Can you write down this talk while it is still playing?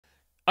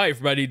Hi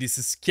everybody, this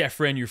is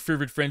Kefren, your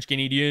favorite French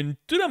Canadian.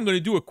 Today I'm going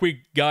to do a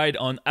quick guide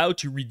on how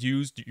to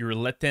reduce your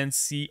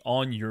latency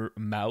on your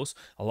mouse.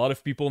 A lot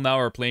of people now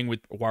are playing with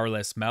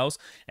wireless mouse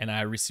and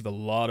I receive a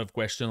lot of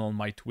questions on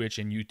my Twitch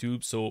and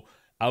YouTube, so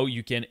how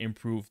you can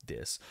improve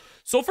this.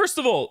 So first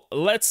of all,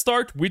 let's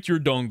start with your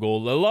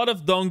dongle. A lot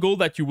of dongle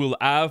that you will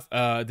have,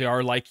 they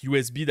are like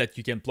USB that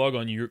you can plug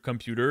on your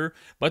computer,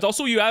 but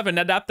also you have an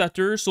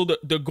adapter. So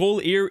the goal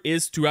here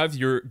is to have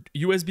your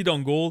USB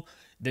dongle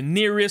the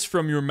nearest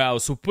from your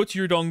mouse. So put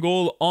your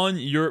dongle on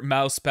your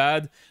mouse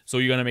pad. So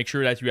you're gonna make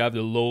sure that you have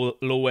the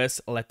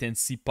lowest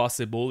latency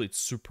possible. It's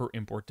super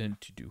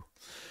important to do.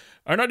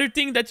 Another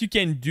thing that you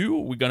can do,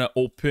 we're gonna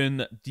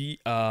open the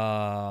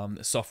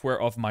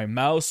software of my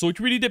mouse. So it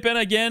really depends.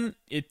 Again,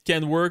 it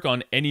can work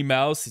on any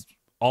mouse.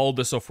 All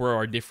the software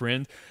are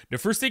different. The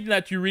first thing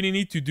that you really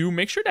need to do,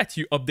 make sure that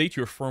you update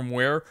your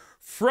firmware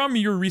from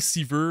your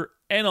receiver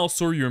and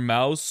also your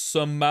mouse.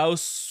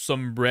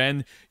 Some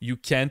brand, you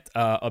can't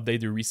update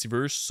the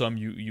receivers. Some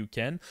you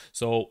can.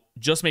 So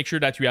just make sure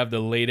that you have the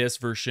latest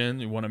version.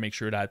 You want to make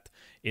sure that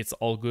it's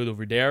all good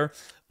over there.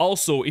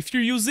 Also, if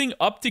you're using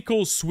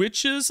optical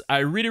switches, I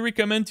really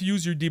recommend to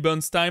use your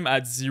debounce time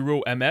at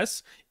 0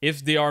 ms.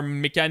 If they are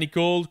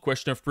mechanical,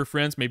 question of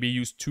preference, maybe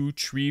use 2,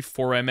 3,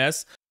 4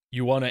 ms.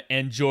 You want to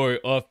enjoy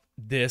of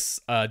this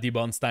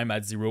debounce time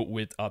at 0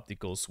 with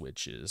optical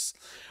switches.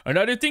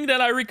 Another thing that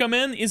I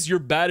recommend is your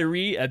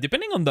battery.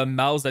 Depending on the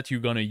mouse that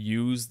you're gonna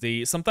use,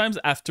 they sometimes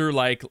after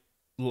like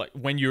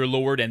when you're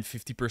lower than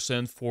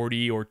 50%,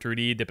 40 or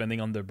 30,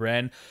 depending on the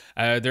brand,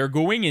 they're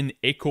going in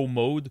eco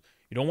mode.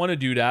 You don't want to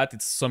do that.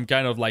 It's some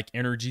kind of like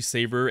energy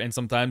saver, and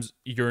sometimes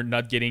you're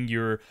not getting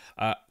your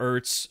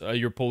hertz,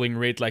 your polling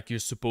rate like you're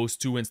supposed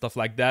to and stuff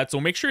like that.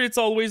 So make sure it's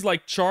always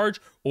like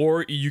charged,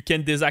 or you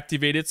can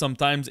deactivate it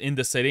sometimes in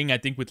the setting. I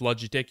think with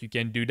Logitech you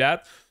can do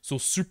that. So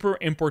super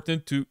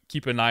important to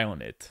keep an eye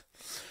on it.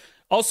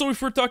 Also,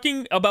 if we're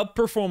talking about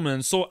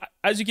performance, so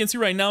as you can see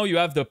right now, you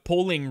have the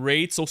polling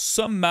rate. So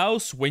some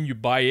mouse, when you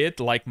buy it,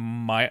 like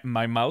my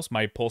mouse,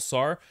 my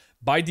Pulsar,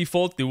 by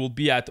default, they will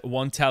be at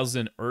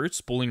 1000 Hertz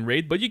polling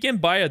rate, but you can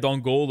buy a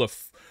dongle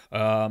of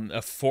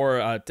a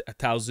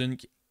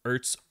 4000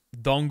 Hertz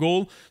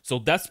dongle. So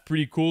that's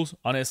pretty cool,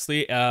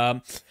 honestly.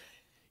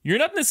 You're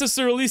not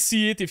necessarily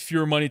see it if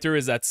your monitor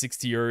is at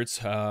 60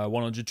 Hz,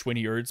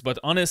 120 Hz, but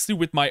honestly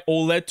with my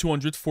OLED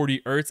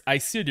 240 Hz, I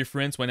see a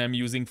difference when I'm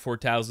using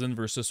 4000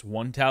 versus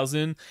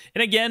 1000.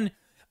 And again,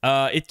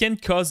 it can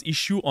cause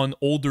issue on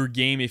older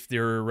game if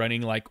they're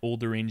running like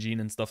older engine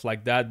and stuff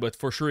like that. But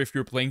for sure, if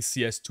you're playing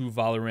CS2,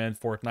 Valorant,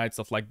 Fortnite,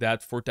 stuff like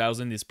that,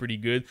 4000 is pretty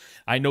good.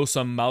 I know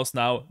some mouse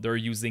now, they're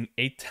using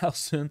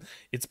 8000.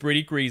 It's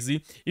pretty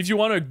crazy. If you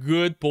want a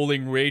good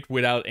polling rate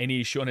without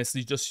any issue,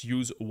 honestly, just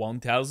use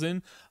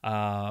 1000.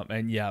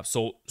 And yeah,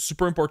 so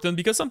super important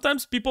because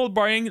sometimes people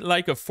buying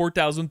like a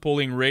 4000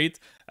 polling rate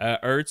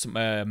Hertz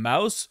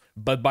mouse,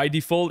 but by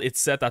default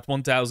it's set at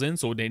 1000,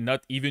 so they're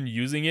not even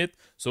using it.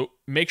 So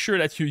make sure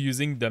that you're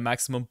using the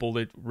maximum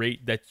polling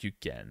rate that you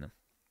can.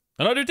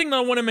 Another thing that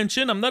I want to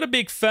mention, I'm not a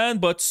big fan,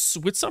 but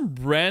with some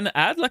brand,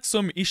 I had like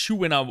some issue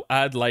when I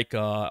add like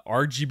a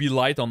RGB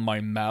light on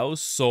my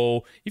mouse.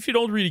 So if you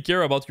don't really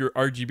care about your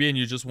RGB and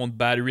you just want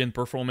battery and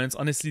performance,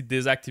 honestly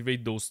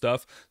deactivate those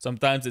stuff.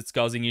 Sometimes it's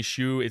causing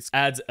issue. It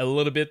adds a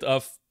little bit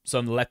of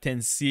some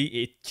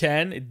latency.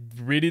 It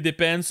really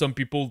depends. Some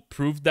people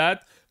prove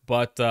that,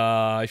 but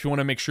if you want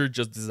to make sure,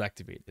 just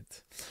deactivate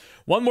it.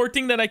 One more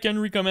thing that I can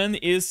recommend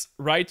is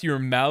right your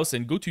mouse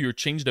and go to your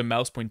change the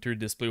mouse pointer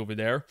display over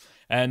there.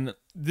 And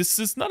this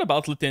is not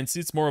about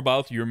latency, it's more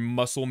about your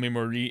muscle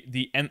memory,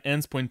 the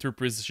enhanced pointer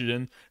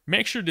precision.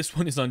 Make sure this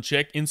one is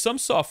unchecked. In some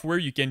software,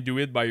 you can do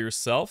it by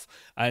yourself,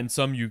 and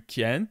some you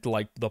can't,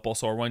 like the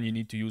Pulsar one, you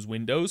need to use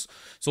Windows.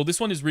 So this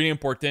one is really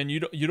important.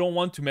 You don't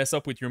want to mess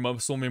up with your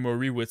muscle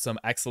memory with some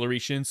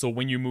acceleration. So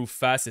when you move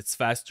fast, it's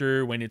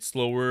faster. When it's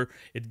slower,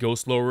 it goes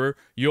slower.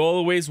 You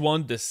always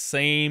want the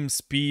same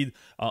speed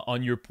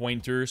on your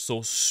pointer.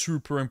 So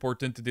super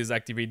important to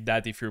deactivate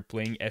that if you're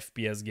playing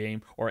FPS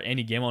game or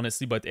any game,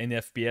 honestly, but in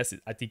FPS,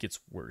 I think it's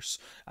worse.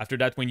 After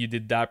that, when you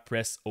did that,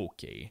 press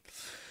OK.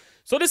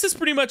 So this is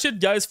pretty much it,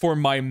 guys, for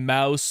my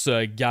mouse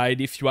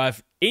guide. If you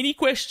have any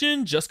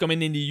question, just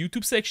comment in the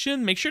YouTube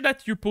section. Make sure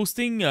that you're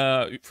posting,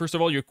 first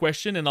of all, your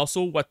question and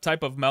also what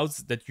type of mouse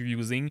that you're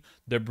using,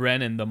 the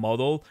brand and the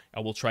model.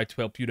 I will try to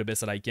help you the best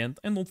that I can.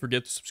 And don't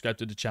forget to subscribe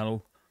to the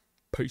channel.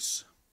 Peace.